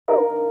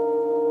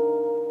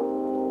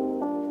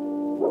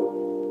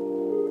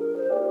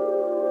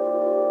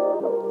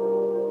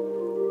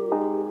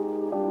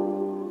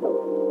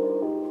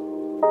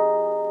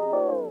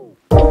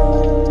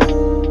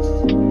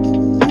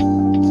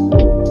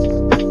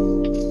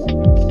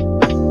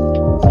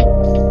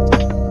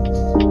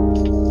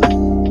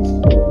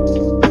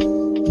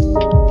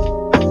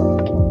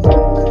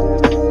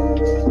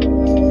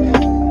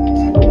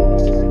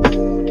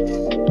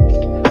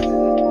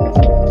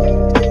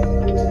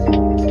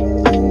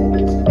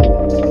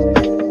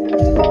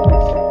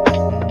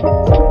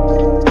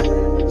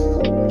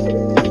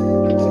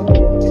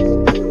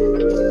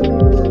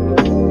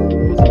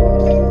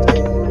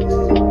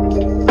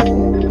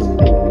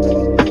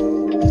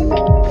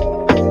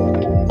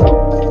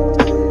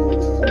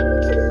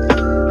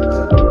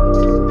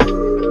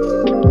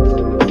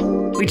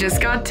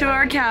got to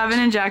our cabin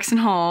in Jackson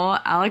Hole.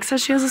 Alex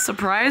says she has a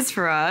surprise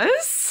for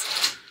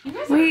us.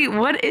 Wait,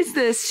 what is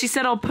this? She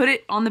said I'll put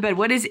it on the bed.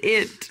 What is it?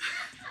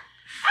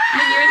 You're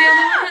the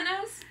only one that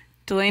knows?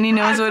 Delaney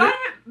knows what it is.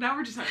 Now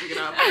we're just having it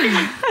up.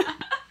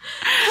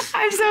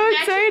 I'm so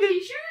excited.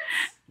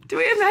 Do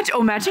we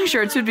have matching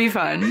shirts would be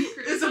fun.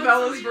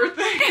 Isabella's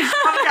birthday.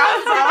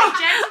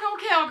 Jackson Hole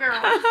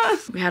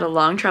Cowgirl. We had a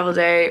long travel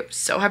day.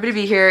 So happy to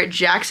be here.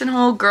 Jackson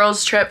Hole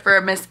girls trip for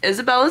Miss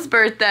Isabella's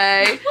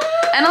birthday.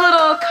 And a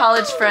little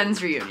college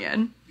friends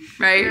reunion,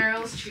 right?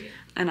 Girls trip.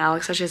 And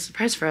Alex actually has a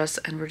surprise for us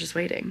and we're just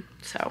waiting.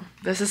 So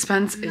the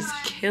suspense is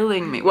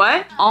killing me.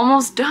 What?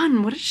 Almost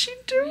done. What is she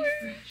doing?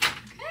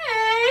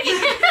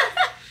 Hey.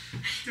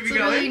 Do we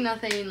go in?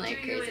 Nothing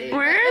like crazy.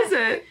 Where is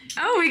it?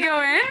 Oh, we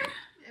go in?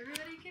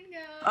 Everybody can go.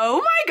 Oh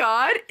my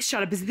god.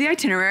 Shut up. Is it the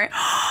itinerary?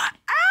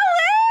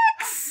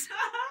 Alex!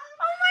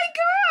 Oh my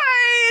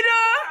god!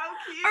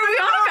 Are we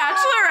on a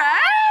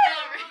bachelorette?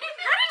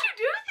 How did you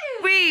do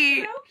this?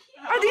 Wait.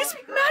 Are these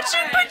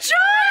matching pajamas?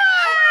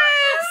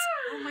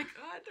 Oh my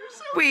god, they're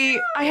so Wait,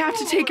 I have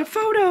to take a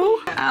photo.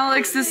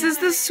 Alex, this is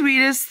the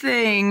sweetest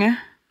thing.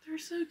 They're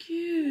so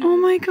cute. Oh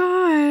my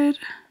god.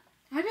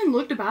 I haven't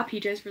looked about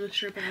PJs for this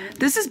trip.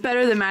 This is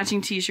better than matching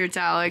t-shirts,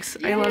 Alex.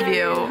 I love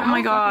you. Oh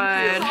my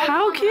god.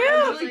 How cute.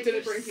 I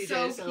didn't bring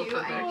PJs, so cute.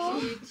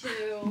 I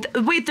need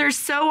to. Wait, they're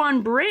so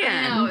on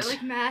brand. No, it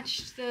like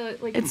matched the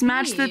It's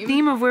matched the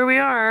theme of where we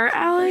are.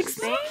 Alex,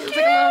 thank you. It's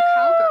like a little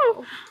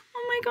cowgirl.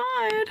 Oh my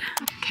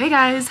god. Okay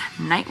guys,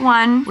 night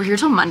 1. We're here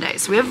till Monday,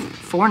 so we have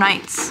 4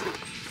 nights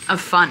of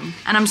fun.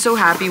 And I'm so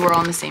happy we're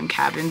all in the same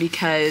cabin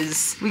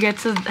because we get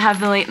to have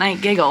the late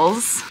night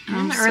giggles.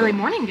 And the early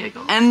morning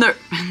giggles. And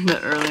the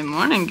early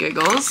morning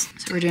giggles.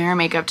 So we're doing our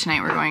makeup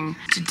tonight. We're going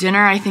to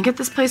dinner, I think at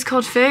this place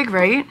called Fig,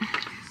 right?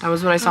 That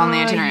was what I saw on the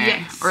itinerary.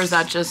 Yes. Or is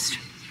that just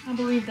I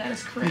believe that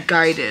is correct.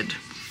 guided?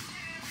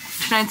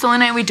 Tonight's the only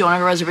night we don't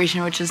have a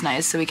reservation, which is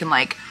nice, so we can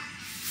like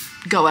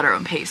go at our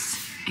own pace.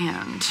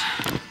 And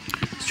I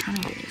was trying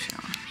to get you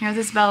shown. Here's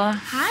Isabella.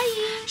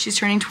 Hi. She's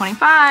turning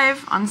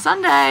 25 on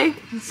Sunday.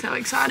 I'm so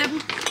excited.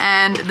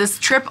 And this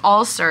trip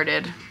all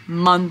started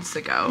months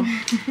ago.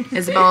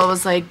 Isabella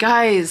was like,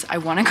 guys, I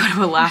want to go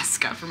to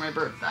Alaska for my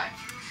birthday.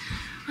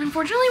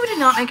 Unfortunately, we did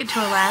not make it to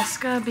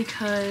Alaska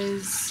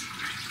because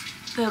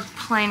the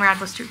plane ride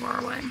was too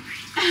far away.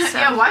 So,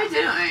 Yeah, why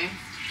didn't we?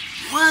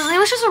 well, it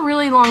was just a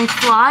really long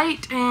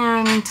flight,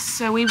 and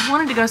so we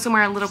wanted to go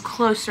somewhere a little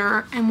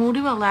closer, and we'll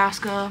do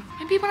Alaska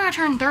maybe when I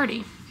turn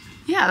 30.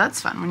 Yeah, that's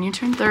fun. When you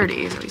turn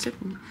 30 is what you said.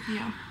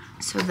 Yeah.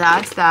 So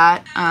that's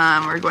that.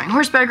 We're going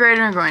horseback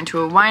riding. We're going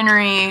to a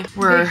winery.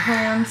 We're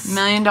 $1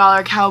 million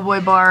cowboy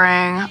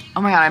barring.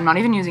 Oh my god, I'm not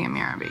even using a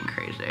mirror. I'm being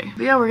crazy.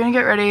 But yeah, we're gonna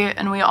get ready,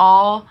 and we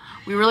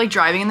were like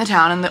driving in the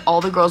town, and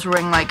all the girls were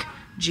wearing like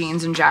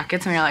jeans and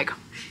jackets, and we were like,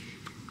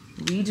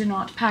 we do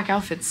not pack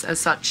outfits as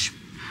such.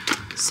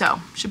 So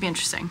should be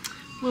interesting.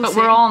 But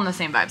we're all in the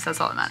same vibes. That's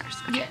all that matters.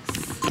 Okay.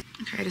 Yes.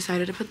 Okay, I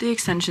decided to put the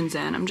extensions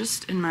in. I'm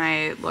just in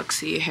my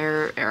Luxie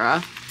hair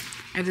era.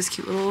 I have this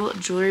cute little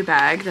jewelry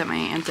bag that my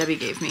Aunt Debbie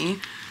gave me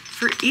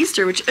for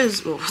Easter, which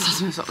is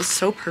was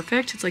so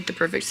perfect. It's like the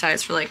perfect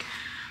size for like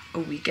a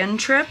weekend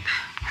trip.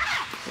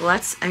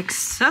 Let's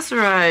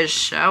accessorize,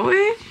 shall we?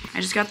 I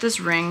just got this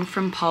ring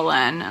from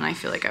Pauline, and I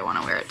feel like I want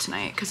to wear it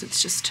tonight because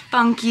it's just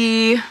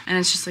funky, and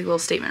it's just like a little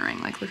statement ring.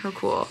 Like, look how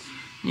cool.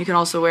 You can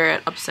also wear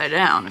it upside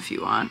down if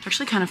you want. It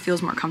actually kind of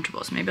feels more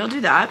comfortable, so maybe I'll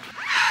do that.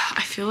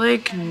 I feel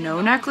like no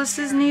necklace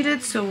is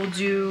needed, so we'll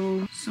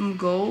do some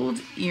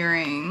gold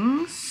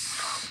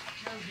earrings.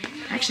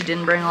 I actually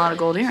didn't bring a lot of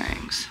gold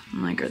earrings.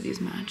 I'm like, are these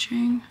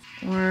matching?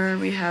 Or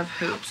we have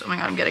hoops. Oh my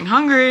god, I'm getting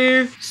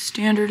hungry.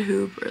 Standard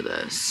hoop or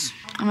this.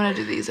 I'm gonna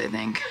do these, I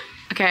think.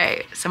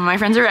 Okay, some of my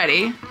friends are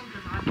ready.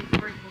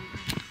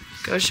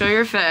 Go show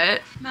your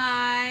fit.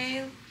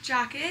 My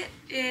jacket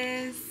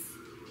is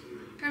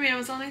from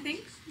Amazon, I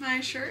think. My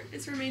shirt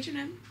is from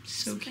H&M.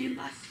 So Just plain cute.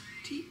 black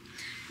tee.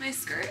 My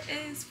skirt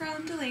is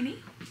from Delaney.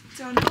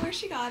 Don't know where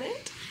she got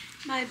it.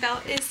 My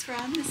belt is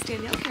from Miss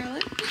Danielle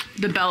Carolyn.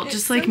 The belt It's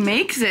just so like cute.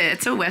 makes it.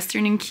 It's so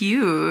western and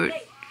cute.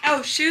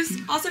 Oh, shoes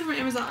also from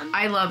Amazon.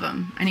 I love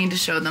them. I need to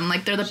show them.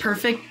 Like they're the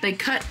perfect, they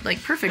cut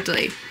like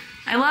perfectly.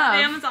 I love.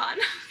 Amazon.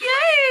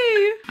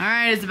 Yay! All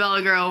right,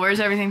 Isabella girl, where's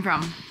everything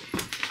from?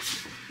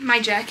 My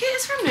jacket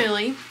is from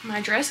Nuuly. My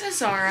dress is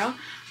Zara.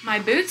 My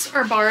boots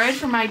are borrowed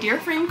from my dear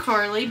friend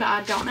Carly, but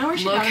I don't know where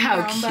she Look got them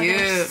how from. But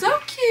they're cute. so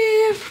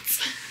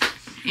cute.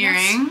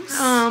 Earrings.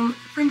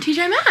 From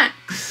TJ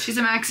Maxx. She's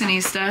a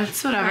Maxxinista.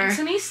 It's whatever.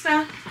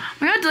 Maxxinista. Oh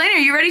my god, Delaney, are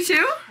you ready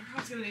too? I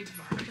was gonna need to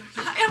borrow.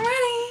 I'm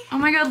ready. Oh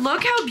my god,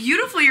 look how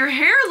beautiful your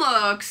hair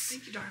looks.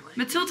 Thank you, darling.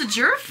 Matilda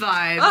Jerf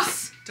vibes.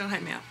 Oh, don't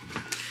hype me up.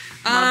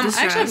 Love this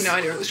I actually have dress. no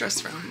idea what this dress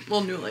is from.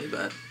 Well, Newly,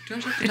 but do I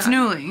check the It's tag?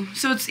 Newly.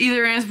 So it's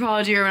either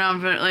anthropology or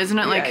isn't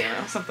it like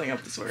yeah, something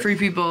of the sort. free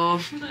people?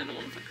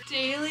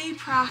 Daily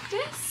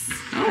practice.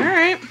 Oh. All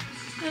right.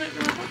 I don't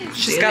know what that is.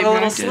 She's Daily got a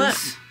little practice.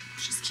 slip.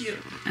 She's cute.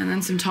 And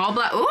then some tall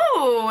black. Ooh,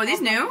 are these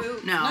new?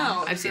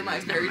 No, I've seen my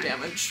those. Never very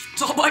mind. damaged.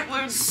 It's all black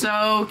blues.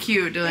 So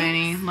cute,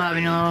 Delaney.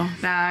 Loving your little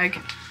bag.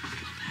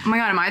 Oh my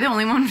god, am I the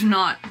only one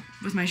not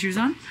with my shoes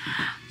on?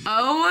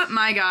 Oh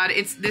my god,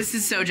 this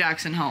is so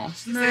Jackson Hole.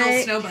 It's the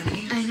little snow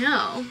bunny. I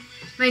know.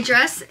 My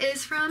dress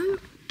is from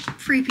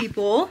Free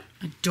People.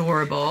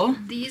 Adorable.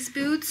 These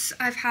boots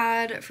I've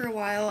had for a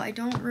while. I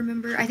don't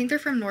remember. I think they're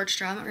from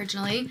Nordstrom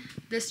originally.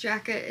 This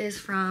jacket is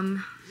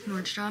from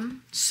Nordstrom.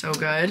 So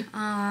good.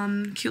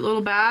 Cute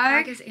little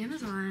Bag bag. is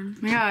Amazon.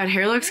 Oh my god,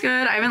 hair looks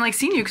good. I haven't like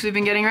seen you because we've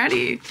been getting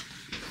ready.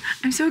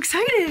 I'm so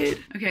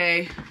excited.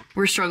 Okay,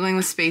 we're struggling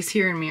with space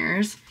here in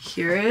mirrors.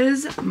 Here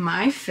is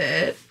my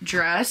fit.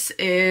 Dress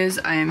is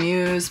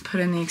IMU's, put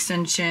in the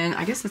extension.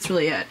 I guess that's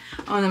really it.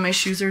 Oh, and then my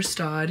shoes are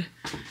Stod.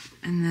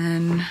 And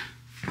then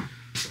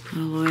put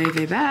a little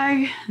Ave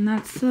bag, and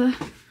that's the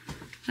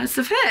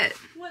fit.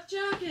 What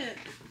jacket?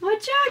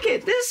 What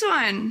jacket? This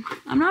one.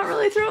 I'm not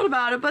really thrilled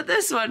about it, but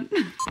this one.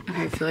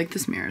 Okay, I feel like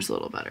this mirror is a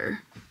little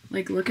better.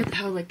 Like, look at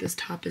how like this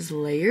top is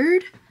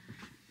layered.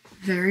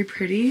 Very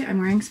pretty. I'm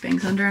wearing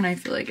Spanx under and I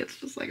feel like it's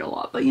just like a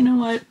lot, but you know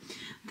what?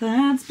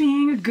 That's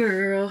being a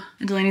girl.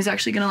 And Delaney's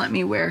actually gonna let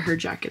me wear her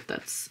jacket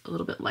that's a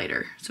little bit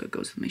lighter, so it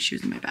goes with my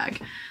shoes and my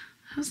bag.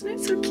 How's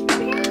it so cute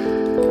here?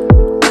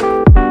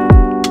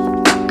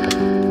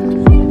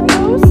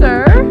 Hello,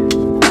 sir.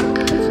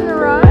 Catching a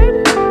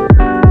ride?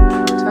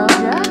 Hotel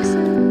Jackson.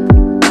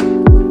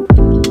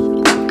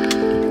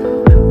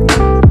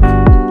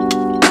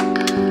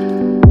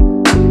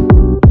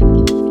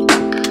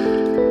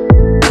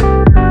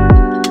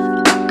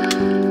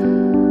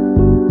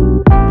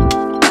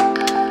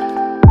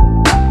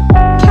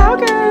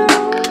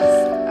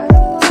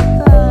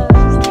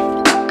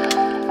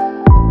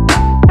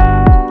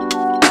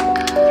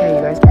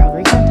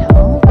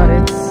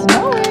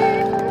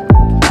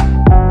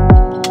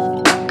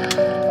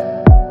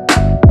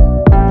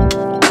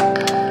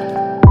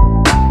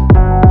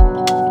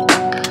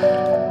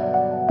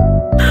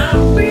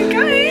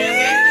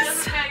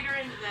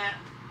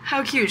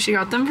 How cute. She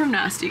got them from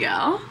Nasty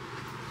Gal.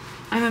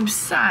 I'm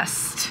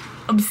obsessed.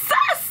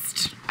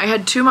 Obsessed! I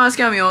had 2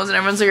 Moscow mules and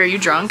everyone's like, are you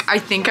drunk? I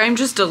think I'm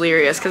just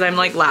delirious because I'm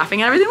like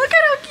laughing at everything. Look at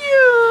how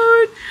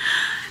cute!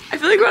 I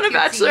feel like we're on a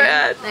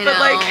bachelorette, but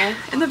like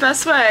in the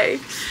best way.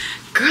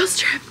 Girls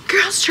trip,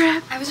 girls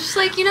trip. I was just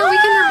like, you know, we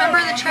can remember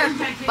the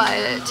trip by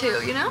it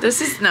too, you know? This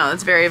is, no,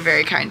 it's very,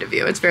 very kind of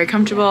you. It's very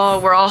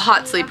comfortable. We're all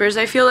hot sleepers,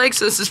 I feel like,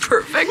 so this is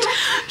perfect.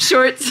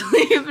 Short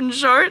sleeve and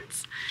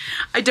shorts.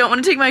 I don't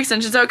want to take my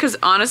extensions out because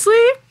honestly,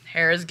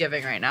 hair is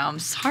giving right now. I'm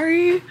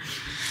sorry.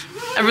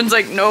 Everyone's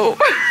like, no.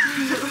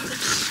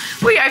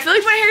 Wait, I feel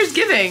like my hair is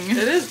giving.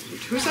 It is.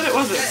 Who said it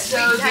wasn't?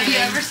 So, have you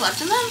ever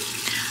slept in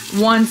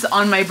them? Once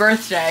on my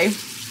birthday.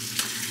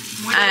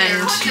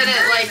 And did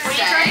it like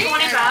stay?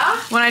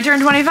 when I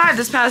turned 25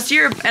 this past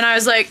year, and I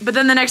was like, but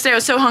then the next day I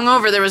was so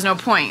hungover there was no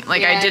point.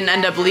 Like I didn't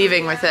end up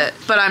leaving with it.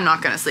 But I'm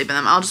not gonna sleep in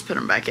them. I'll just put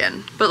them back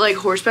in. But like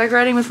horseback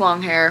riding with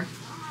long hair.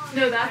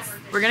 No, that's...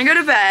 We're gonna go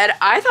to bed.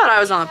 I thought I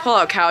was on the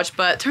pull-out couch,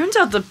 but turns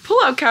out the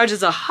pull-out couch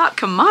is a hot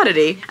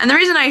commodity. And the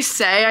reason I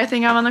say I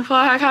think I'm on the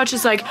pull-out couch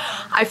is like,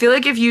 I feel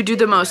like if you do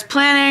the most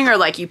planning or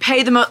like you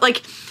pay the most,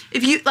 like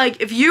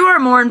if you are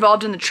more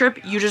involved in the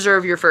trip, you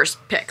deserve your first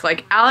pick.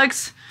 Like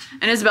Alex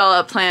and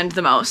Isabella planned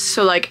the most.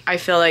 So like, I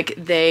feel like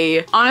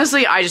they,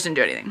 honestly, I just didn't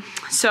do anything.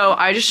 So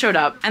I just showed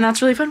up and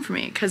that's really fun for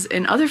me because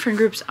in other friend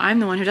groups, I'm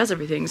the one who does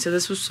everything. So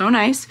this was so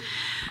nice.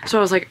 So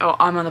I was like, oh,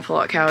 I'm on the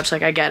pull-out couch,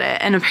 like I get it.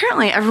 And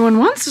apparently everyone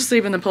wants to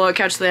sleep in the pull-out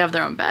couch so they have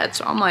their own bed.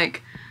 So I'm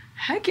like,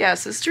 heck yeah,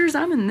 sisters,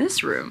 I'm in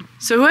this room.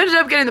 So who ended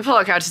up getting the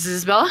pull-out couch? Is it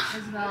Isabella?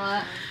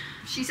 Isabella.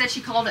 She said she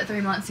called it 3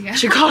 months ago.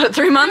 She called it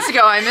 3 months ago,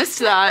 I missed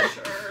that.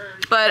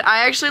 But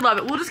I actually love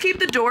it. We'll just keep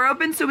the door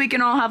open so we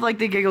can all have like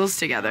the giggles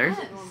together.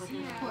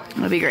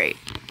 That'll be great.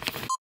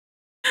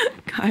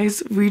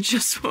 Guys, we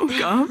just woke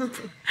up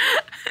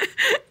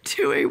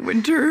to a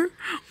winter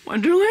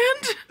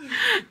wonderland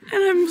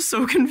and I'm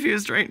so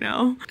confused right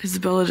now.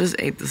 Isabella just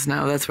ate the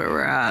snow, that's where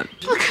we're at.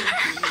 Look at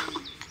her.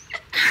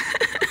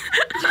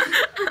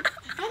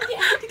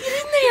 Have to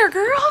get in there,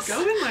 girls.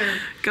 Go in there.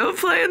 Go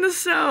play in the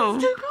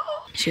snow.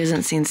 She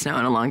hasn't seen snow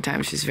in a long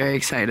time. She's very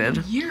excited.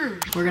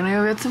 Years. We're gonna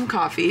go get some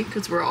coffee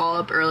because we're all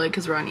up early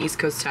because we're on East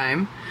Coast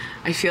time.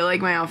 I feel like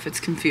my outfit's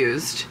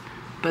confused,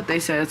 but they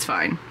said it's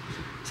fine.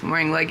 So I'm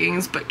wearing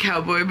leggings but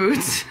cowboy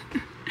boots.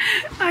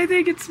 I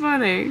think it's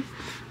funny.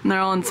 And they're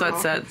all in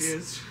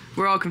sweatsets.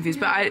 We're all confused,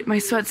 but my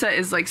sweatset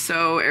is like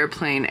so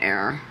airplane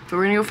air. But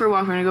we're gonna go for a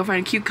walk. We're gonna go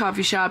find a cute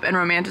coffee shop and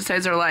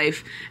romanticize our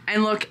life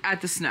and look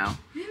at the snow.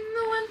 In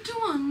the winter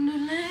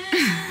wonderland.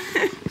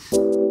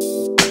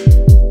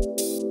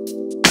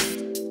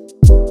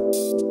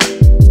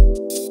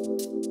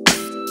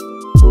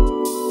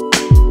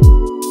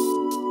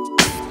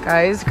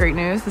 Guys, great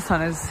news. The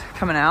sun is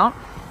coming out.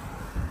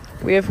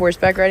 We have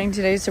horseback riding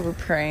today, so we're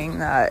praying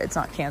that it's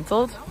not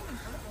canceled.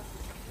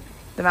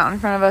 The mountain in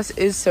front of us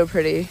is so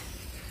pretty.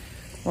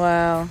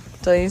 Wow.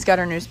 Delaney's got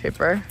her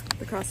newspaper.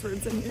 The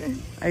crosswords in here.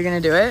 Are you gonna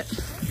do it?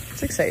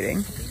 It's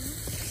exciting.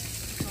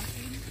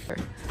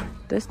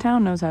 This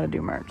town knows how to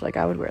do merch. Like,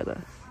 I would wear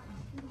this.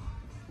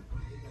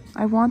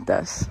 I want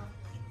this.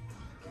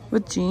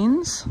 With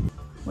jeans.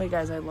 Wait,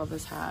 guys, I love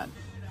this hat.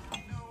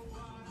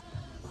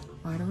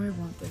 Why do I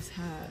want this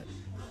hat?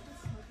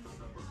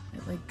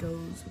 It like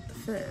goes with the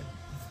fit.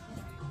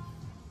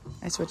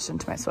 I switched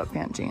into my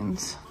sweatpant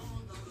jeans.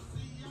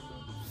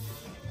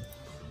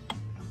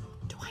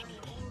 Do I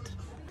need it?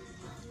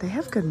 They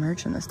have good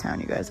merch in this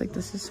town, you guys. Like,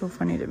 this is so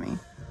funny to me.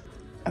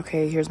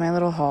 Okay, here's my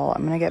little haul.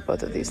 I'm gonna get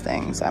both of these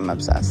things. I'm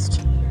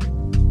obsessed.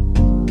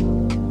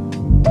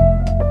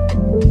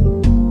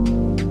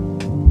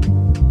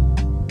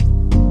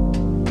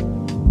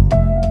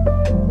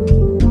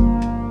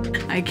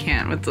 I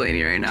can't with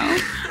Delaney right now.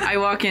 I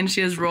walk in,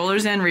 she has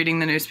rollers in, reading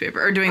the newspaper,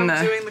 or doing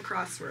I'm doing the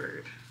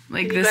crossword.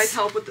 like Can this. you guys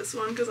help with this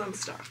one? Because I'm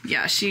stuck.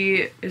 Yeah,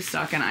 she is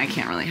stuck and I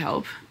can't really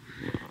help.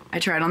 I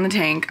tried on the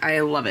tank.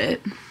 I love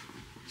it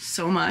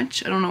so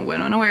much. I don't know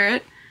when I'm gonna wear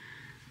it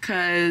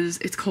because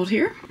it's cold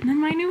here. And then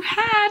my new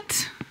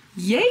hat.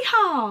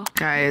 Yeehaw!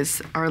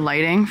 Guys, our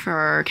lighting for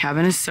our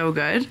cabin is so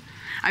good.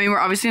 I mean, we're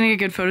obviously gonna get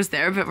good photos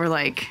there, but we're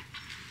like,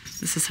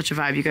 this is such a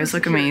vibe. You guys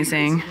look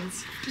amazing.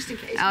 Just in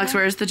case. Alex,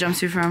 where's the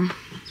jumpsuit from?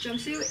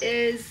 Jumpsuit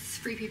is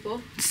Free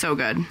People. So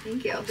good.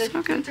 Thank you. The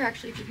So good. boots are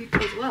actually Free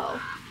People as well.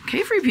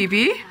 Okay, free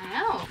pee-pee. I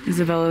know.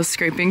 Isabella's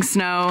scraping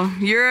snow.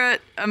 You're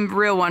a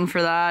real one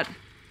for that.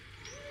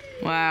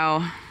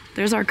 Wow.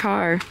 There's our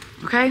car.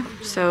 Okay,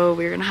 so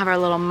we're gonna have our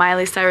little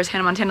Miley Cyrus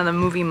Hannah Montana the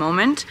movie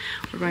moment.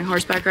 We're going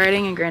horseback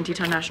riding in Grand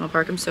Teton National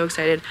Park. I'm so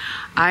excited.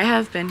 I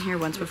have been here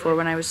once before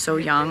when I was so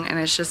young, and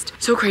it's just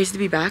so crazy to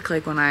be back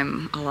like when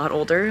I'm a lot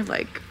older.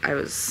 Like I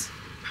was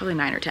probably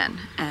 9 or 10,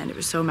 and it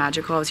was so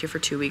magical. I was here for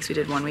 2 weeks. We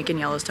did 1 week in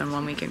Yellowstone,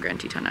 1 week in Grand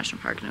Teton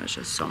National Park, and it was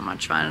just so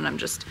much fun, and I'm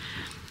just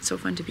so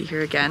fun to be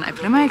here again. I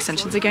put in my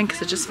extensions again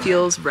because it just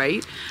feels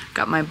right.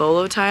 Got my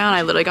bolo tie on.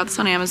 I literally got this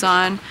on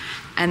Amazon.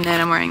 And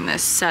then I'm wearing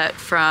this set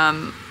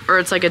from, or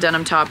it's like a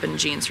denim top and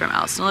jeans from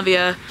Alice and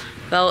Olivia.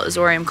 Belt is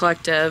Orium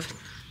Collective.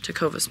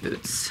 Tecovas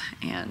boots.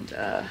 And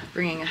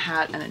bringing a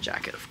hat and a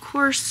jacket, of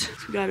course. So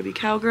we gotta be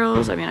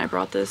cowgirls. I mean, I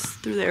brought this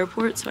through the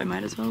airport, so I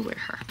might as well wear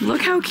her.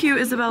 Look how cute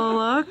Isabella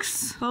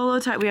looks. Bolo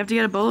tie. We have to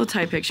get a bolo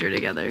tie picture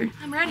together.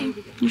 I'm ready.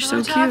 You're so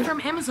Bolo tie cute.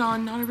 from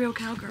Amazon, not a real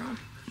cowgirl.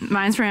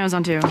 Mine's from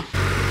Amazon too.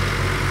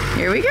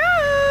 Here we go.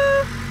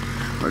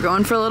 We're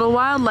going for a little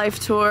wildlife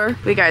tour.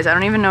 Wait guys, I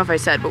don't even know if I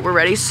said, but we're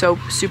ready so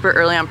super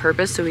early on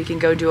purpose so we can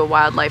go do a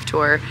wildlife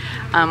tour.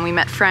 We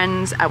met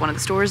friends at one of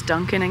the stores,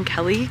 Duncan and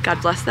Kelly, God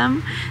bless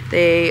them.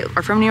 They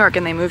are from New York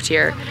and they moved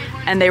here.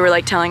 And they were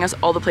like telling us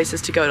all the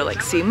places to go to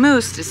like see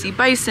moose, to see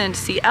bison, to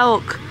see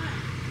elk,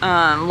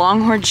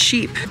 longhorned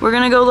sheep. We're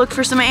gonna go look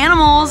for some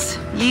animals.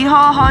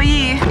 Yee-haw, haw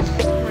yee.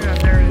 Oh my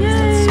god, there it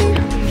is. Yay.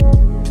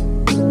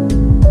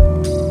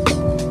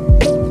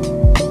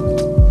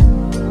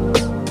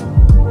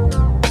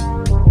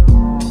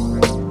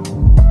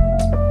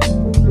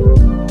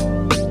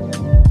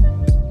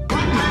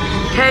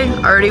 Okay,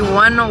 already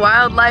one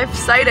wildlife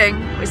sighting.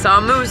 We saw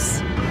a moose.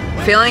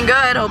 Feeling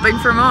good, hoping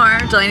for more.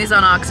 Delaney's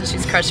on ox and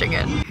she's crushing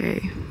it.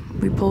 Okay,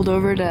 we pulled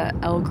over to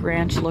Elk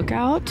Ranch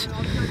Lookout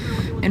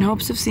in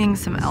hopes of seeing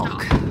some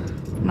elk.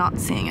 Not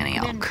seeing any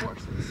elk,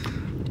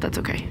 but that's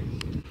okay.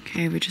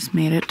 Okay, we just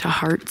made it to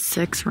Heart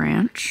 6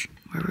 Ranch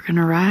where we're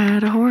gonna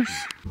ride a horse.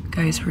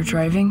 Guys, we're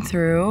driving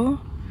through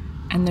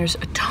and there's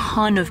a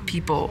ton of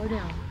people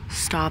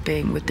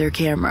stopping with their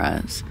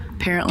cameras.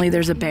 Apparently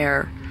there's a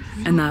bear.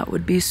 And that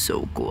would be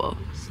so cool.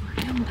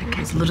 Like,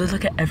 guys, literally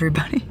look at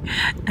everybody.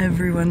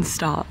 Everyone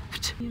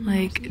stopped.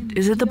 Like,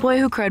 is it the boy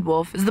who cried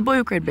wolf? Is it the boy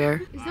who cried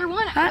bear? Is there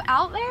one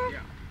out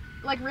there?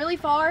 Like really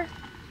far?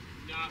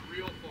 Not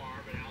real far,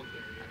 but out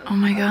there. Oh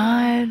my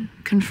god.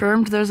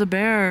 Confirmed there's a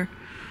bear.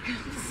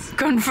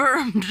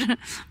 Confirmed.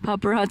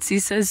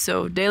 Paparazzi says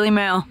so. Daily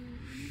Mail.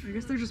 I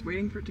guess they're just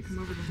waiting for it to come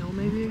over the hill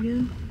maybe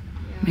again.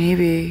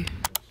 Maybe.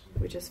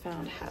 We just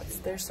found hats.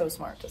 They're so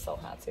smart to sell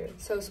hats here.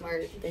 So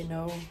smart. They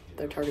know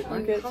their target You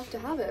market. have to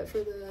have it for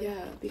the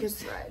Yeah,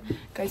 because ride.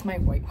 guys, my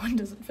white one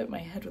doesn't fit my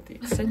head with the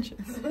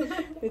extensions.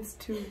 It's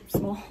too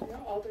small.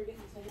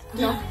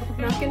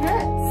 Knocking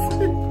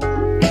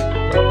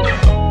heads.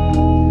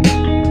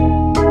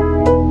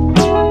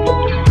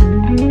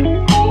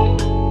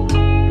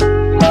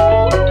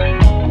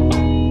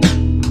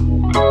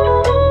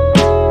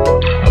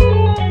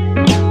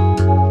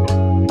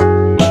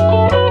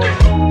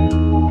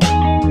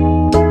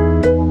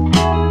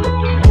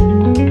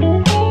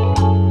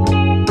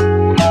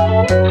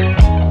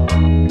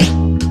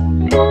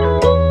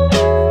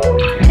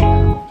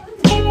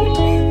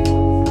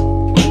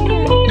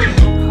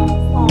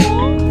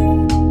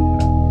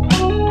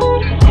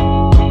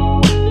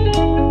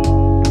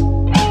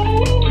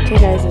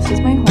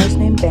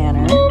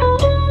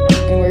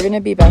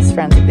 Be best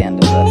friends at the end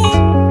of this.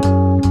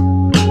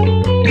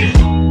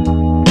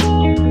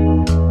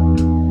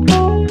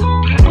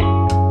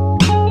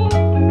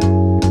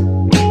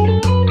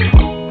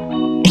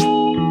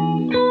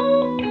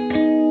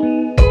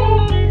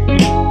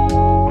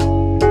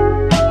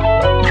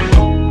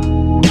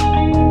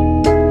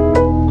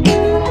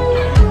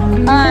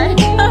 Hi.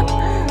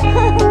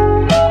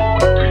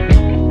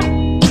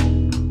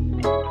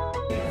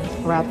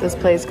 We're at this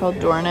place called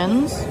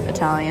Dornan's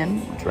Italian,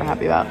 which we're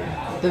happy about.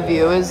 The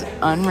view is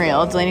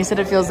unreal. Delaney said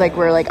it feels like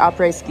we're like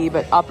après ski,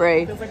 but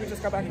après Feels like we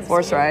just got back from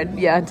horse ride.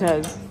 Yeah, it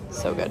does.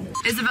 So good.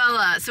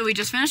 Isabella, so we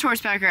just finished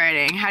horseback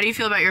riding. How do you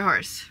feel about your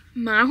horse?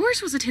 My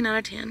horse was a 10 out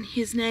of 10.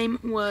 His name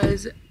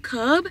was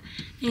Cub,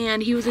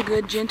 and he was a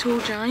good, gentle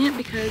giant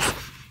because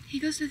he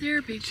goes to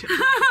therapy.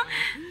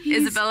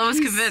 Isabella was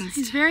convinced.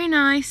 He's very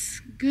nice,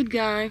 good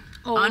guy.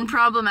 Old,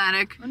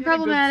 Unproblematic.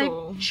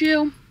 unproblematic,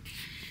 chill.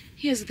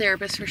 He has a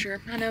therapist for sure.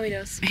 I know he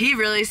does. He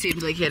really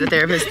seemed like he had a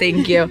therapist.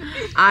 Thank you.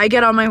 I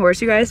get on my horse,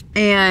 you guys,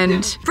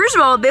 and first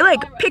of all, they like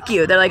pick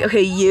you. They're like,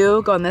 okay,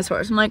 you go on this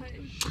horse. I'm like,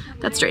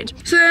 that's strange.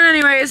 So then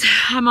anyways,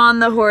 I'm on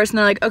the horse and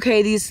they're like,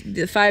 okay,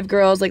 the 5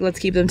 girls, like, let's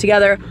keep them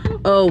together.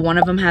 Oh, one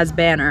of them has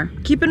Banner.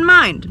 Keep in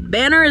mind,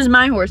 Banner is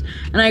my horse.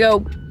 And I go,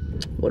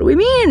 what do we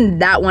mean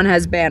that one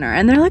has Banner?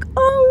 And they're like,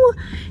 oh,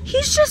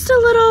 he's just a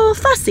little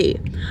fussy.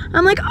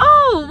 I'm like,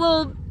 oh,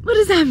 well, what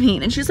does that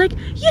mean? And she's like,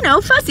 you know,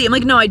 fussy. I'm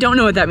like, no, I don't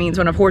know what that means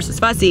when a horse is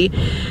fussy.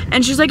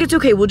 And she's like, it's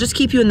okay, we'll just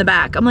keep you in the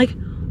back. I'm like,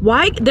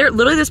 why?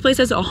 Literally this place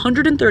has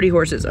 130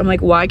 horses. I'm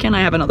like, why can't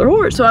I have another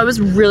horse? So I was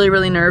really,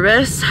 really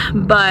nervous,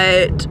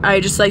 but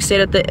I just like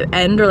stayed at the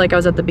end, or like I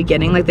was at the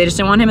beginning. Like they just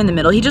didn't want him in the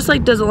middle. He just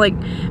like doesn't like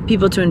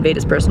people to invade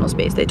his personal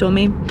space, they told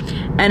me.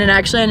 And it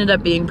actually ended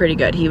up being pretty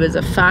good. He was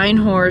a fine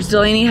horse.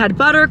 Delaney had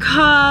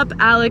Buttercup,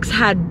 Alex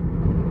had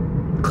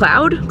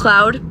Cloud,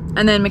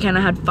 and then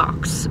McKenna had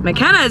Fox.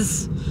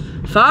 McKenna's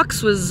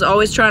Fox was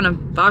always trying to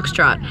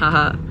foxtrot,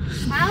 haha.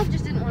 Miles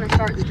just didn't want to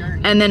start the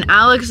journey. And then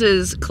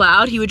Alex's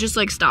Cloud, he would just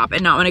like stop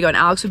and not want to go. And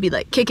Alex would be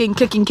like kicking,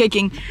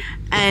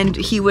 and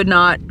he would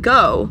not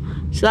go.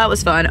 So that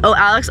was fun. Oh,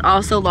 Alex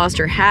also lost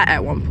her hat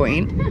at one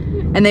point,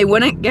 and they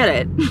wouldn't get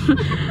it.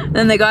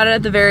 Then they got it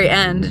at the very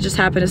end. It just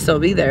happened to still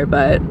be there,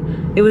 but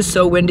it was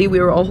so windy. We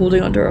were all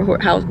holding onto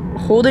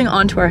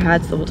our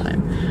hats the whole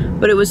time.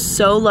 But it was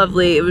so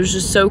lovely. It was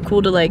just so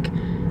cool to like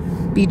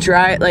be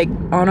dry, like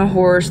on a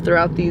horse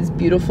throughout these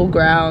beautiful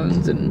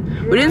grounds. And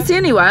we didn't see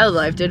any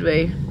wildlife, did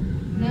we?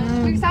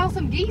 No, we saw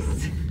some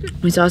geese.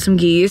 We saw some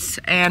geese,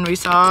 and we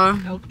saw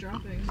elk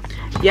dropping.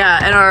 yeah,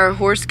 and our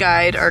horse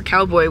guide, our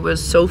cowboy,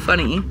 was so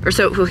funny, or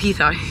so well, he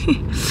thought.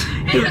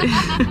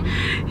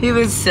 He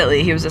was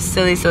silly. He was a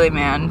silly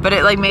man, but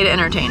it like made it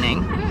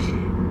entertaining.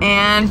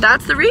 And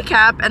that's the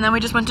recap. And then we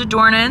just went to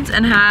Dornan's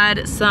and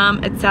had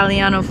some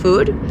Italiano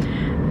food.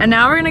 And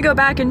now we're gonna go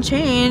back and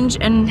change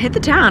and hit the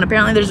town.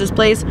 Apparently there's this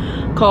place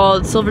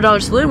called Silver Dollar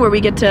Saloon where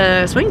we get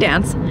to swing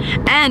dance.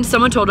 And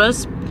someone told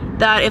us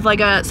that if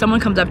like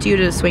someone comes up to you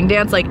to swing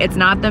dance, like it's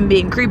not them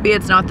being creepy,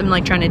 it's not them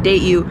like trying to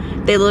date you,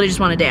 they literally just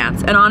want to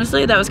dance. And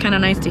honestly, that was kind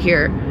of nice to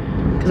hear,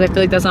 because I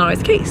feel like that's not always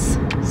the case.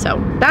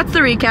 So that's the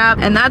recap,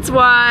 and that's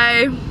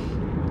why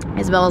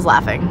Isabella's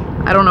laughing.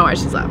 I don't know why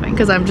she's laughing,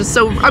 because I'm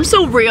so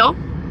real.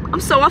 I'm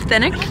so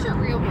authentic.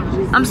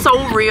 I'm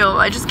so real.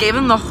 I just gave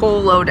him the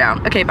whole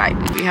lowdown. Okay, bye.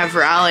 We have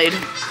rallied,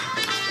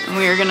 and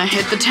we are gonna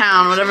hit the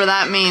town, whatever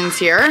that means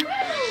here,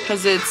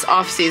 because it's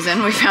off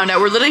season. We found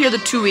out we're literally here the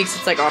 2 weeks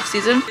it's like off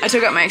season. I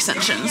took out my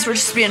extensions. We're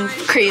just being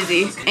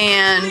crazy,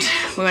 and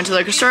we went to the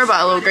liquor store,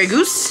 bought a little Grey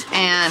Goose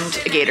and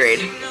a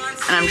Gatorade,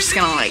 and I'm just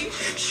gonna like,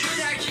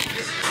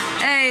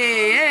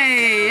 hey.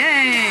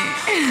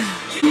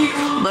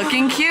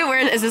 Looking cute. Where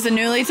is this, a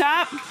Newly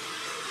top?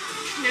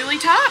 Newly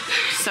top.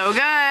 So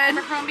good.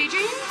 Abercrombie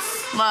jeans.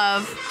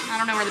 Love. I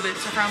don't know where the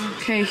boots are from.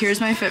 Okay,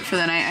 here's my fit for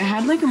the night. I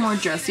had like a more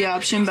dressy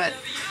option, but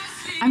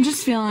I'm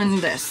just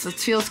feeling this. It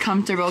feels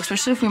comfortable,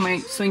 especially if we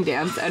might swing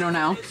dance. I don't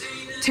know.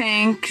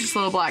 Tank, just a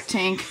little black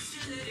tank.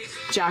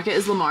 Jacket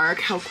is Lamarck.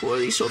 How cool are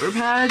these shoulder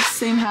pads?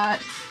 Same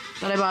hat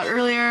that I bought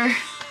earlier.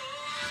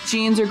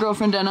 Jeans are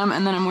girlfriend denim,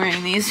 and then I'm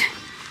wearing these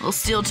little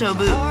steel toe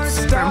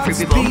boots from Free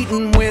People.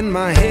 Beating when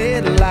my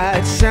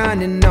headlights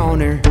shining on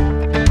her.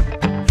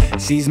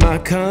 She's my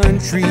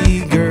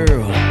country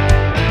girl.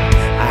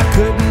 I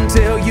couldn't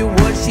tell you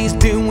what she's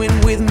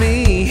doing with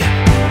me.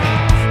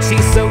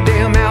 She's so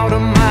damn out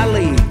of my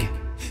league.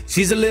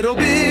 She's a little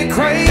bit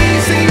crazy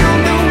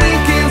on the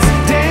weekends,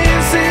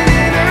 dancing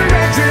in her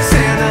red dress,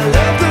 and I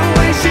love the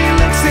way she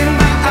looks in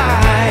my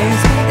eyes.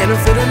 And I'm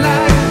feeling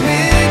like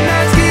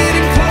midnight's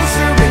getting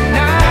closer, and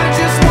I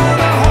just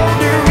wanna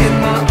hold her in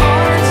my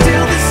arms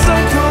till the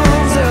sun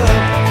comes up.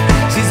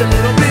 She's a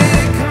little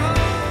bit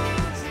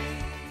country.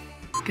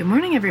 Good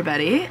morning,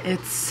 everybody.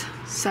 It's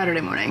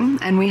Saturday morning,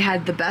 and we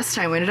had the best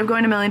time. We ended up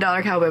going to $1 Million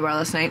Cowboy Bar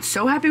last night.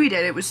 So happy we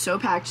did. It was so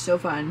packed, so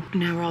fun.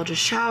 Now we're all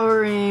just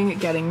showering,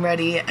 getting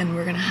ready, and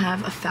we're gonna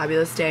have a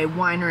fabulous day.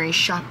 Winery,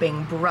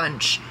 shopping,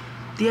 brunch.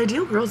 The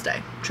ideal girls'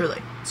 day,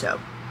 truly. So,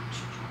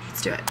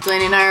 let's do it.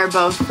 Delaney and I are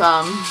both,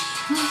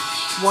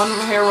 One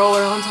hair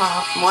roller on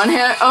top. one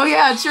hair, oh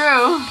yeah,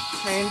 true.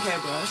 K&K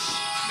brush.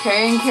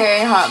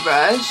 K&K hot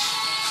brush.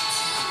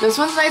 This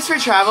one's nice for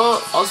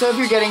travel. Also, if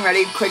you're getting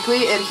ready quickly,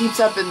 it heats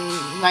up in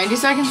 90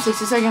 seconds,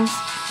 60 seconds.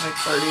 Like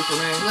 30 for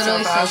me.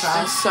 Literally so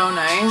fast. It's so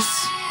nice.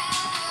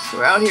 So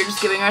we're out here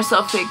just giving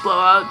ourselves fake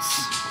blowouts.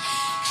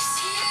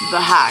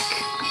 The hack.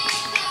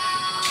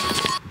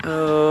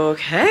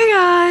 Okay,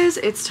 guys,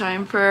 it's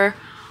time for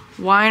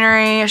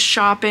winery,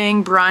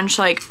 shopping, brunch,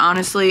 like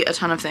honestly a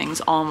ton of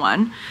things all in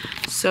one.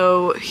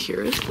 So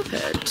here's the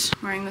fit.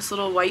 I'm wearing this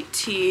little white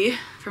tee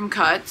from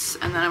Cuts,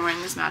 and then I'm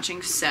wearing this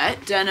matching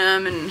set,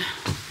 denim and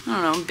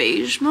I don't know,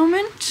 beige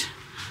moment.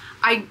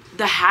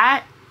 The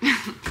hat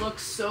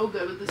looks so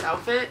good with this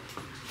outfit,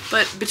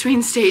 but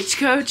between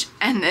Stagecoach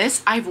and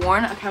this, I've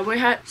worn a cowboy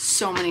hat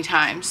so many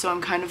times, so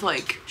I'm kind of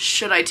like,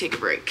 should I take a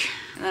break?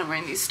 And then I'm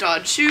wearing these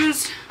Stod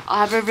shoes. I'll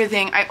have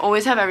everything, I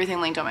always have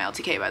everything linked on my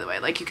LTK, by the way.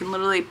 Like, you can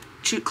literally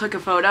click a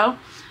photo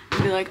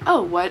and be like,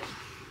 oh, what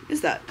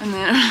is that? And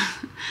then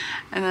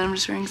I'm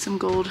just wearing some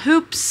gold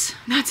hoops.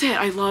 That's it.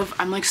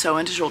 I'm like so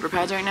into shoulder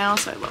pads right now,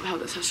 so I love how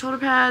this has shoulder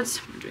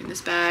pads. I'm doing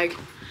this bag,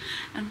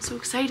 and I'm so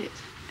excited.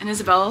 And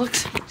Isabella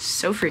looks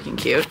so freaking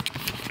cute.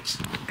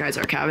 Guys,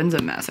 our cabin's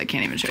a mess. I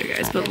can't even show you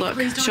guys, but look,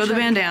 show the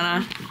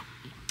bandana.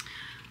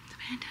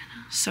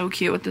 So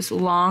cute with this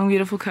long,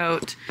 beautiful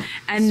coat.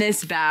 And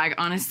this bag,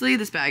 honestly,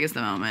 this bag is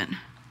the moment.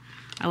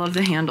 I love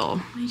the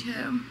handle. Me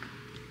too.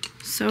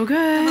 So good.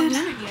 I haven't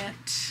worn it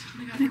yet.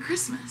 I got it for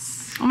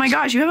Christmas. Oh my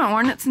gosh, you haven't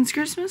worn it since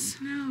Christmas?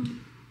 No.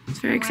 It's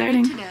very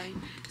exciting. Today.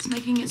 It's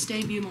making its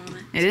debut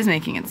moment. It is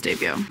making its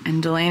debut.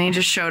 And Delaney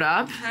just showed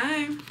up.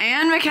 Hey.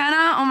 And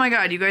McKenna, oh my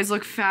god, you guys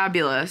look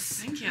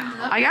fabulous. Thank you.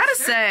 I gotta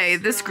say,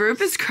 this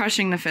group is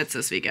crushing the fits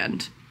this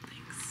weekend.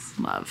 Thanks.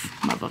 Love,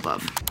 love, love,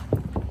 love.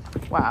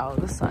 Wow,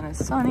 the sun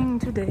is sunning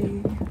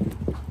today.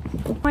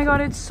 Oh my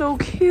god, it's so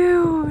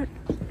cute.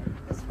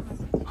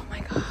 Oh my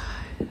god.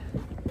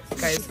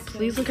 Guys,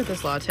 please look at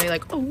this latte.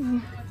 Like,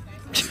 oh.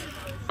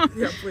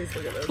 Yeah, please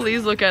look at it.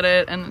 Please look at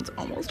it, and it's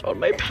almost on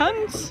my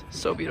pants.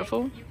 So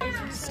beautiful.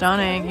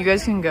 Stunning. You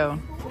guys can go.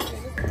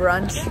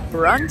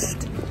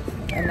 Brunched.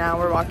 And now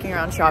we're walking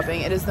around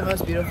shopping. It is the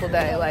most beautiful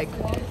day. Like,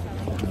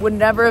 would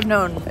never have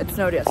known it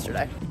snowed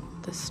yesterday.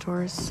 This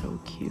store is so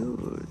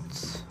cute.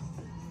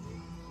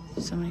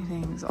 So many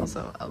things.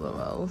 Also,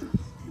 LOL.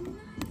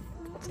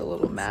 It's a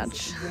little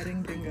match.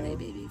 Wedding bingo. My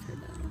baby for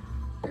them.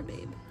 Or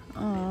babe.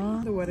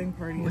 Aww. The wedding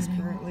party is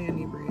currently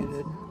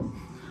inebriated.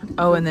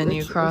 Oh, and then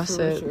you cross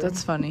it.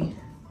 That's funny.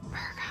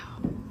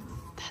 Virgo.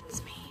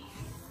 That's me.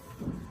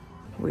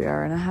 We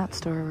are in a hat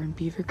store. We're in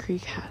Beaver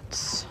Creek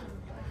Hats.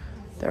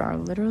 There are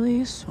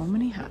literally so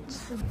many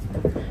hats.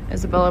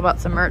 Isabella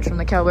bought some merch from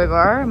the Cowboy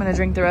Bar. I'm gonna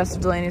drink the rest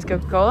of Delaney's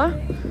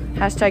Coca-Cola.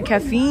 Hashtag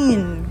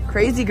caffeine.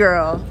 Crazy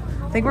girl.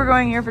 I think we're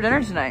going here for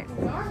dinner tonight.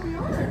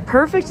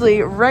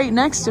 Perfectly right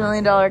next to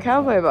 $1 Million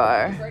Cowboy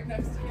Bar. Right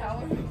next to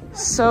Cali.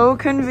 So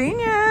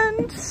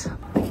convenient.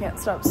 I can't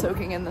stop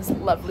soaking in this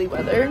lovely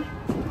weather.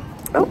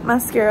 Oh,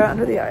 mascara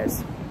under the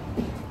eyes.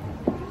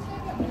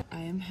 I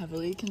am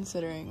heavily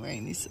considering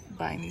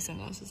buying these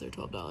sunglasses. They're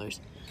 $12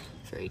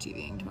 for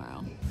ATVing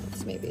tomorrow.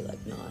 It's maybe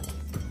like not.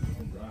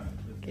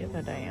 Give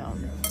a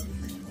damn.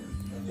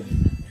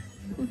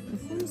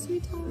 So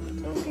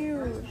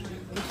cute.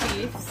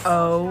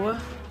 Oh,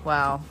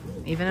 wow.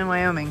 Even in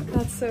Wyoming.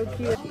 That's so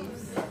cute.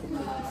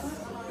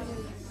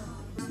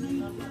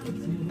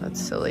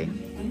 That's silly.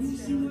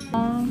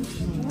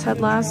 Ted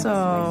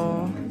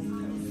Lasso.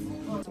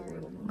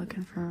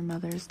 Looking for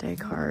Mother's Day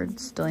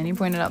cards. Delaney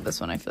pointed out this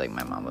one. I feel like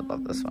my mom would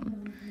love this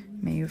one.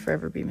 May you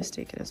forever be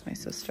mistaken as my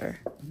sister.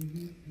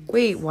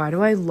 Wait, why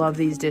do I love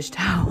these dish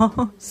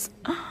towels?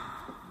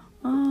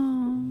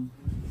 Oh.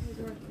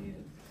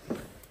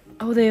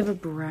 Oh, they have a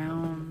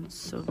brown.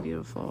 So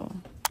beautiful.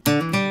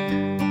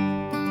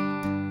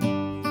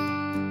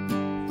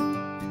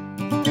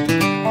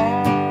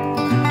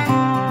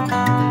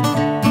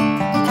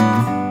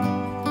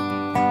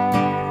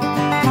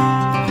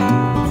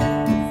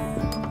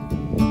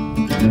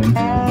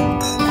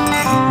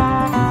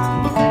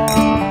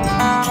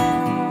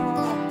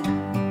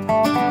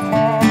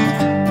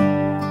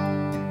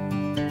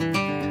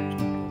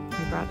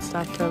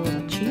 Stuffed a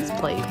little cheese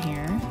plate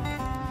here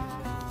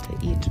to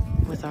eat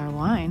with our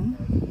wine,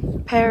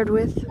 paired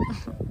with.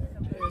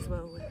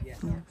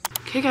 Yes.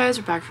 Okay, guys,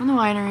 we're back from the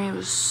winery. It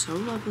was so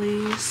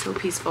lovely, so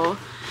peaceful.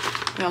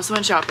 We also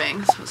went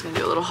shopping, so I was gonna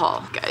do a little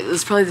haul. Guys,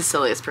 this is probably the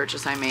silliest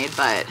purchase I made,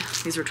 but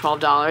these were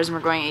 $12, and we're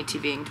going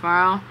ATVing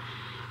tomorrow.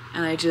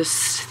 And I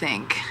just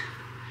think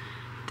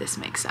this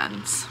makes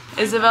sense.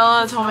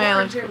 Isabella told me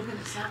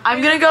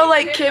I'm gonna go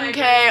like Kim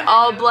K,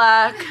 all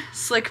black,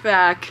 slick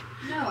back,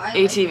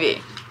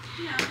 ATV.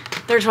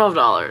 They're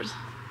 $12.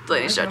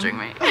 Delaney's judging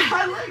me.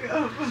 I like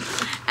them.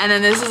 And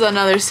then this is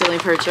another silly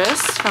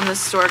purchase from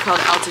this store called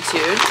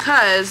Altitude,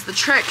 because the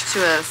trick to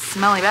a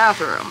smelly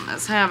bathroom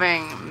is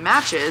having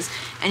matches,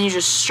 and you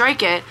just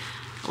strike it,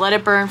 let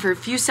it burn for a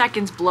few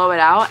seconds, blow it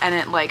out, and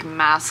it like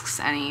masks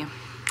any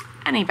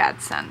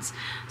bad scents.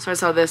 So I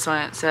saw this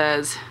one. It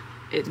says,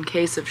 in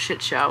case of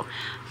shit show,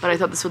 but I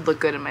thought this would look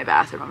good in my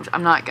bathroom.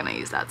 I'm not gonna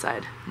use that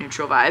side.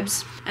 Neutral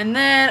vibes. And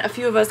then a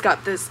few of us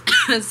got this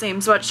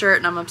same sweatshirt,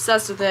 and I'm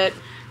obsessed with it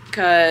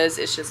because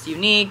it's just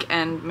unique,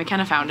 and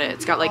McKenna found it.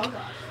 It's got like,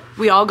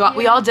 we all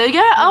did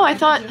get it? Oh, I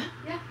thought.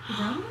 Yeah.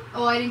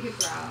 Oh, I didn't get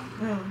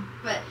brown.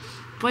 But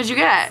What'd you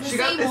get? She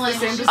got Same it's the one.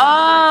 same.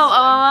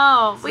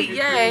 Oh, It's wait, like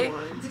a yay. green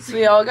one. So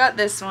we all got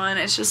this one.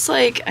 It's just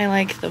like, I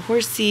like the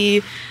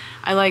horsey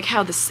I like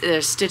how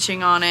there's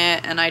stitching on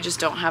it, and I just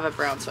don't have a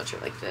brown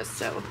sweatshirt like this,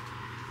 so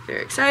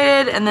very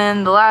excited. And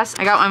then the last,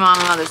 I got my mom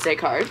a Mother's Day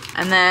card.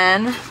 And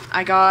then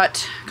I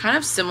got kind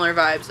of similar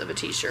vibes of a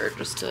t-shirt,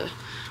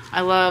 I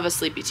love a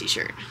sleepy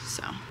t-shirt,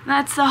 so.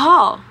 That's the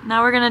haul.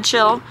 Now we're gonna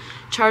chill,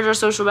 charge our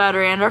social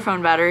battery and our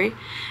phone battery,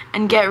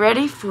 and get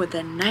ready for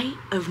the night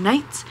of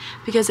nights,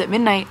 because at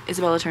midnight,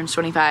 Isabella turns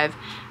 25,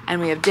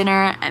 and we have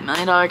dinner at $1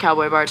 Million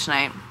Cowboy Bar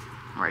tonight.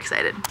 We're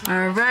excited.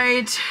 All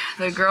right,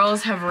 the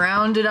girls have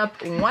rounded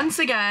up once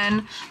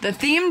again. The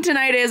theme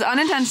tonight is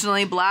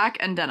unintentionally black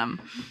and denim.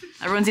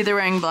 Everyone's either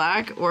wearing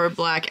black or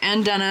black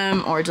and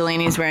denim, or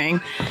Delaney's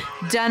wearing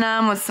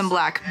denim with some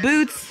black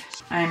boots.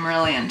 I'm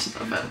really into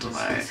the fit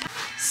today.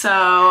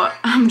 So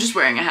I'm just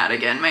wearing a hat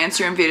again. My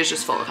Instagram feed is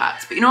just full of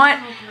hats. But you know what?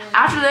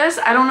 After this,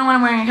 I don't know when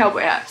I'm wearing a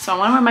cowboy hat. So I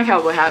want to wear my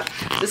cowboy hat.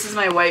 This is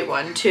my white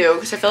one too,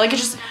 because I feel like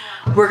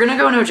we're gonna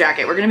go no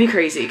jacket. We're gonna be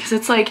crazy, because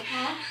it's like,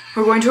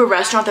 we're going to a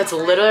restaurant that's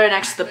literally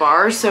next to the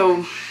bar,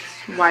 so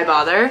why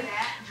bother?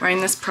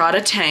 Wearing this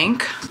Prada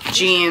tank.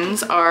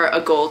 Jeans are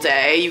a goal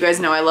day. You guys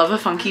know I love a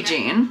funky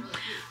jean.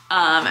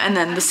 And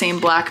then the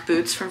same black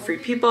boots from Free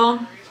People.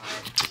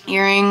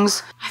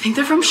 Earrings, I think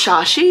they're from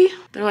Xoxo.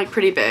 They're like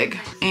pretty big.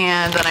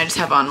 And then I just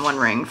have on one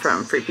ring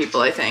from Free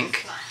People, I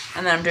think.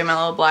 And then I'm doing my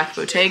little black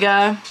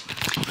Bottega.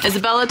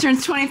 Isabella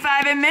turns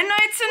 25 at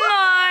midnight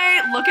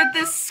tonight. Look at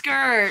this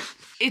skirt.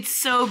 It's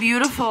so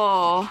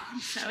beautiful.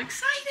 So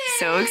excited.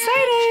 So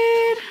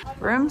excited.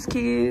 Rooms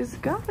keys,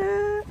 got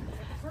it.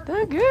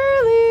 The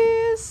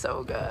girlies,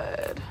 so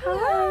good.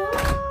 Hello.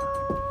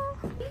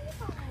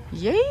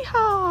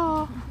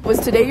 Yeehaw. Was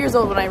today years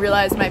old when I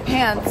realized my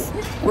pants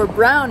were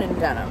brown in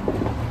denim.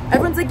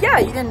 Everyone's like, yeah,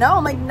 you didn't know?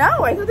 I'm like,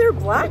 no, I thought they were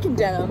black in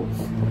denim.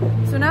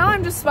 So now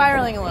I'm just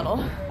spiraling a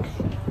little,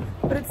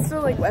 but it's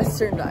still like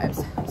Western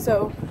vibes.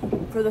 So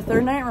for the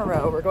third night in a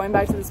row, we're going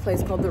back to this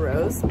place called The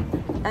Rose,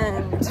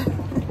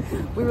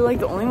 and we were like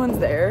the only ones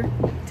there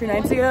 2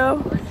 nights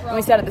ago, and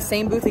we sat at the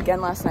same booth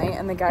again last night,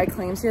 and the guy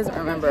claims he doesn't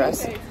remember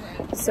us.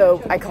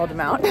 So I called him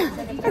out.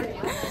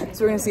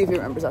 So we're gonna see if he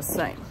remembers us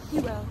tonight. He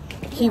will.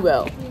 He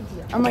will.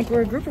 I'm like,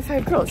 we're a group of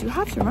 5 girls. You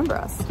have to remember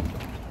us.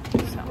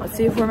 So let's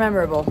see if we're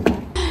memorable.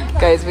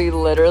 Guys, we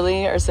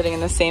literally are sitting in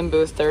the same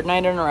booth 3rd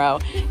night in a row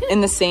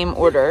in the same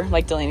order.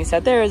 Like Delaney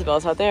sat there,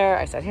 Isabella sat there,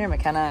 I sat here,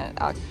 McKenna,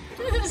 Alex.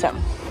 So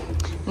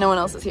no one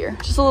else is here.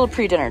 Just a little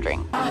pre-dinner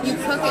drink.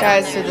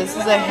 Guys, so this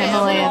is a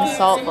Himalayan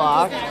salt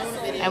block,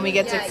 and we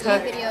get to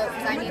cook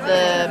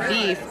the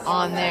beef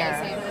on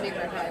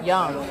there.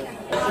 Yum.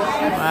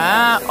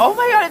 Wow. Oh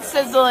my god, it's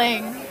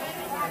sizzling.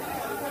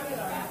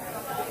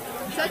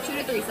 It said 2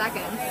 to 3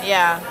 seconds.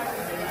 Yeah.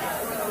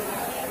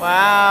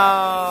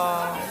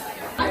 Wow.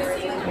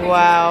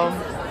 Wow.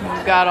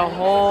 We've got a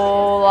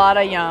whole lot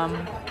of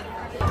yum.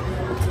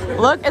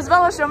 Look,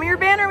 Isabella, show me your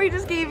banner we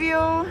just gave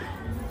you.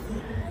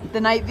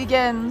 The night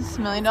begins. $1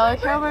 Million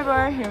Cowboy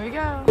Bar. Here we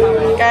go.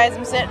 Guys,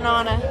 I'm sitting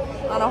on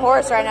a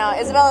horse right now.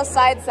 Isabella's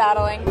side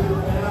saddling.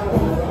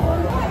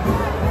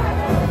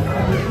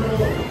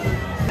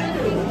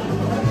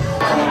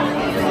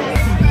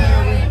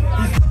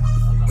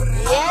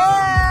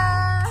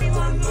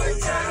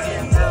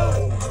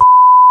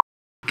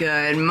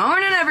 Good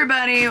morning,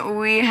 everybody.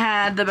 We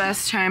had the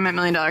best time at $1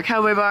 Million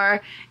Cowboy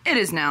Bar. It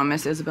is now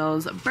Miss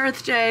Isabella's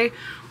birthday.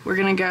 We're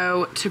gonna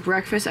go to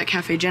breakfast at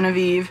Cafe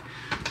Genevieve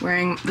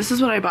wearing, this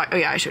is what I bought. Oh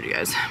yeah, I showed you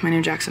guys. My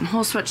new Jackson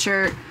Hole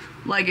sweatshirt,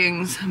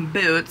 leggings,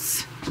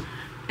 boots,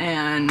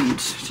 and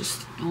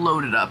just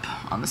loaded up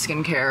on the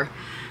skincare.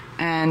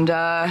 And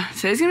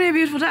today's gonna be a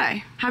beautiful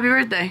day. Happy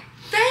birthday.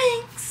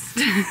 Thanks.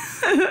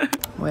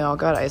 We all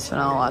got iced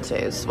vanilla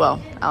lattes.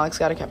 Well, Alex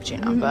got a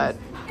cappuccino, but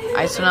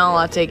iced vanilla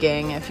latte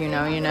gang, if you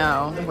know, you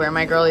know. Where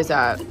my girlies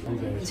at?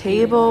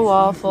 Table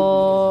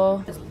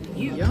waffle.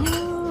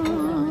 Yum.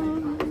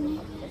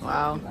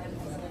 Wow.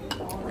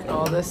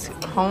 All this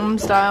home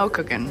style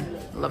cooking.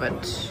 Love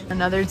it.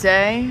 Another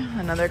day,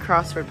 another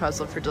crossword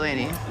puzzle for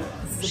Delaney.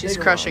 She's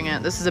crushing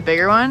it. This is a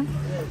bigger one?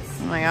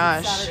 Oh my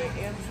gosh.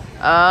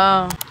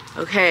 Oh.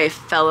 Okay,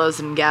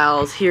 fellows and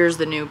gals, here's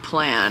the new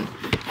plan.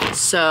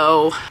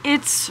 So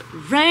it's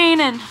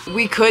raining.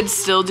 We could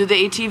still do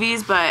the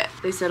ATVs, but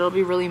they said it'll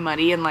be really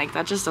muddy, and like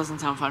that just doesn't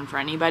sound fun for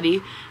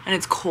anybody. And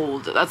it's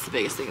cold. That's the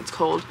biggest thing. It's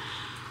cold.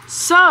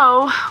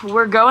 So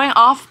we're going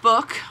off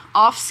book,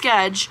 off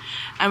sketch,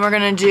 and we're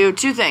gonna do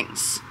 2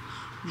 things.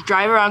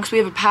 Drive around, because we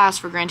have a pass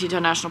for Grand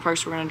Teton National Park,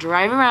 so we're gonna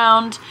drive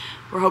around.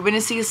 We're hoping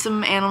to see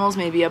some animals,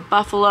 maybe a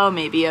buffalo,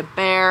 maybe a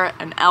bear,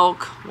 an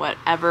elk,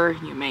 whatever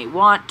you may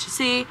want to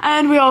see.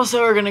 And we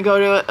also are gonna go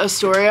to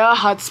Astoria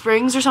Hot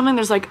Springs or something.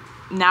 There's like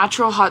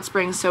natural hot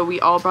springs, so we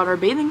all brought our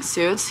bathing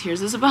suits.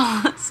 Here's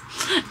Isabella's.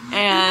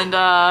 And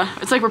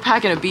it's like we're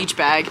packing a beach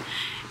bag,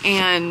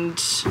 and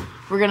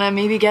we're gonna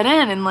maybe get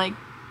in and like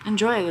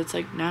enjoy it. It's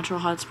like natural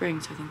hot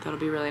springs, so I think that'll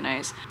be really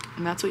nice.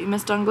 And that's what you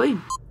missed on Glee.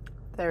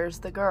 There's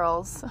the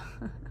girls.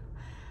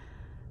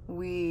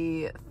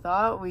 We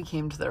thought we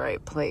came to the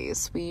right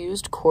place. We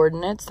used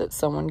coordinates that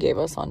someone gave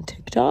us on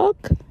TikTok.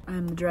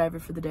 I'm the driver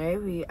for the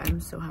day.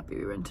 I'm so happy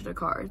we rented a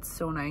car. It's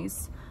so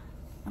nice.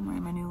 I'm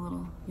wearing my new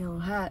little yellow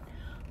hat.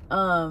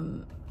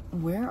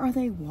 Where are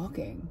they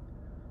walking?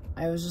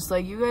 I was just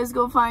like, you guys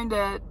go find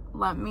it.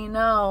 Let me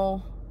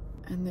know.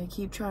 And they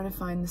keep trying to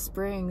find the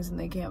springs and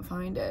they can't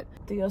find it.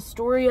 The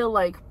Astoria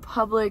like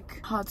public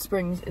hot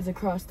springs is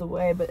across the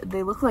way, but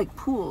they look like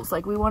pools.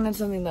 Like we wanted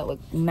something that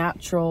looked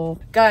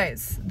natural.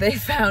 Guys, they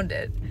found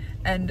it.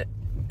 And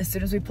as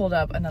soon as we pulled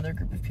up, another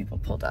group of people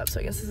pulled up. So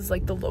I guess this is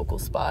like the local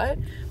spot,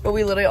 but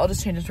we literally all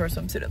just changed into our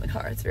swimsuit in the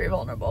car. It's very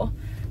vulnerable,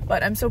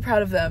 but I'm so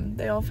proud of them.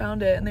 They all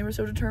found it and they were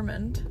so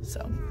determined. So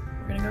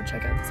we're gonna go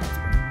check out this hot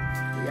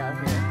spring. We out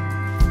here,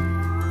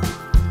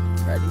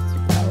 ready to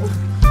go.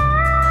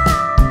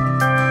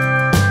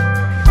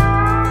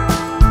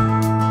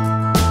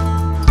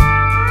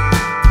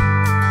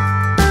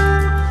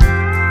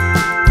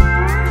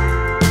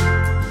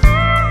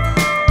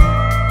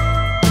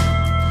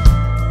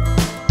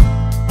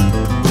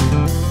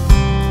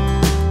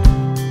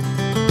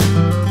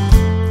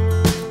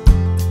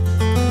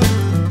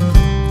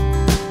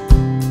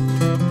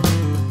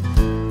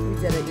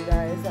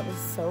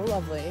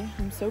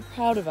 So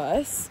proud of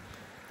us.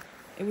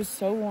 It was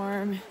so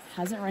warm. It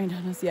hasn't rained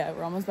on us yet.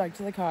 We're almost back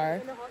to the car.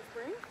 In the hot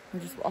spring?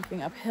 We're just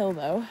walking uphill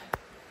though.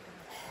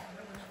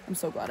 I'm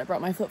so glad I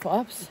brought my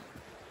flip-flops.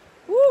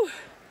 Woo!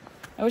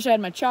 I wish I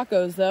had my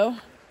xoxos though.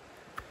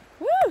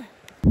 Woo!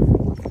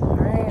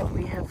 Alright,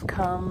 we have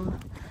come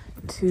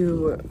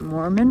to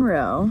More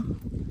Monroe.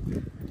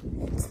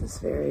 It's this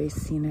very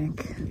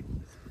scenic,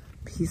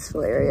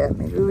 peaceful area.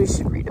 Maybe we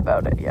should read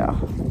about it, yeah.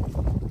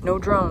 No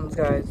drones,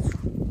 guys.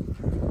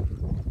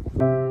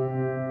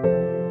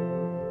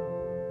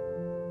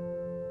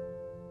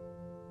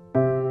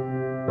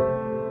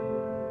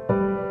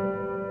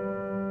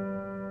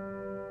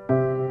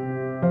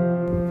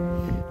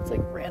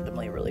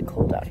 Really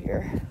cold out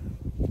here.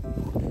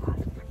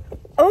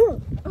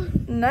 Oh,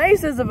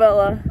 nice,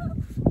 Isabella.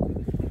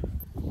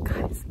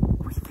 Guys,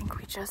 we think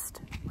we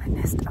just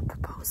witnessed a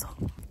proposal.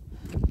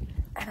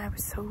 And I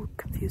was so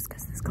confused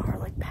because this car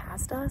like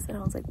passed us and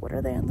I was like, what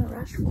are they in the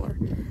rush for?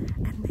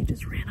 And they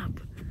just ran up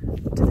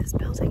to this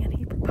building and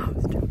he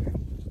proposed to her.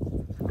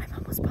 I'm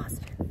almost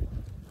positive.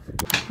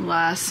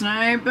 Last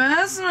night,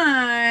 best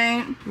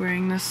night.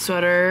 Wearing this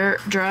sweater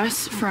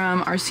dress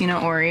from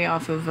Arsena Ori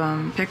off of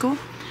Pickle.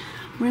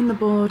 Wearing the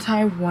bow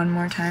tie one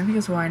more time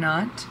because why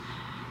not?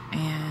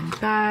 And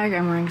bag,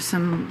 I'm wearing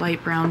some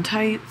light brown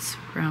tights,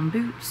 brown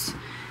boots,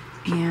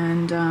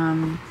 and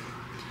we're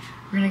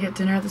gonna get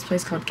dinner at this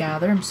place called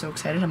Gather. I'm so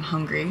excited. I'm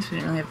hungry, so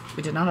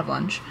we did not have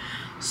lunch.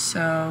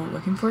 So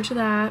looking forward to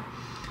that.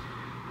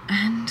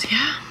 And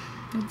yeah,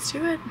 let's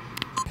do it.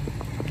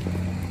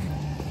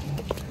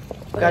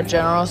 Got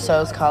General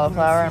Tso's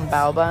cauliflower and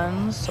bao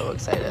buns. So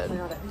excited.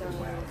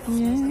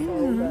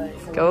 Yeah.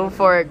 Go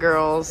for it,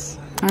 girls.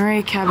 All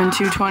right, cabin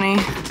 220.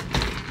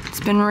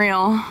 It's been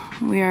real.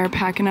 We are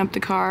packing up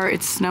the car.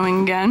 It's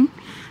snowing again.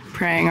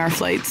 Praying our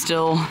flight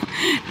still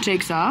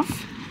takes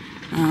off.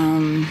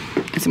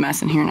 It's a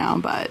mess in here now,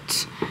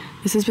 but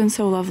this has been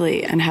so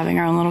lovely, and having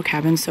our own little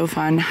cabin so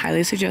fun.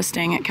 Highly suggest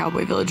staying at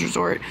Cowboy Village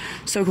Resort.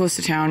 So close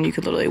to town, you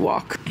could literally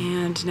walk.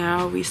 And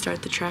now we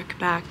start the trek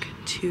back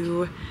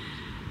to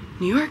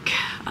New York.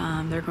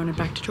 They're going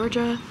back to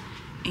Georgia,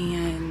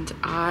 and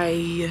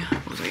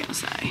what was I gonna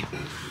say?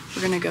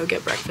 We're gonna go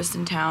get breakfast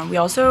in town. We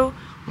also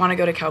wanna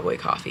go to Cowboy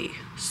Coffee,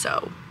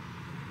 so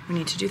we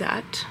need to do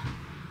that.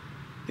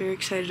 Very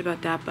excited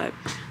about that, but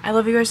I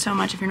love you guys so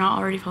much. If you're not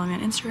already following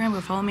me on Instagram, go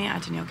follow me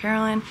at Danielle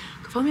Carolyn.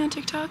 Go follow me on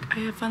TikTok.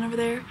 I have fun over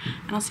there,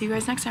 and I'll see you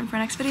guys next time for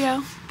our next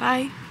video.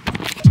 Bye.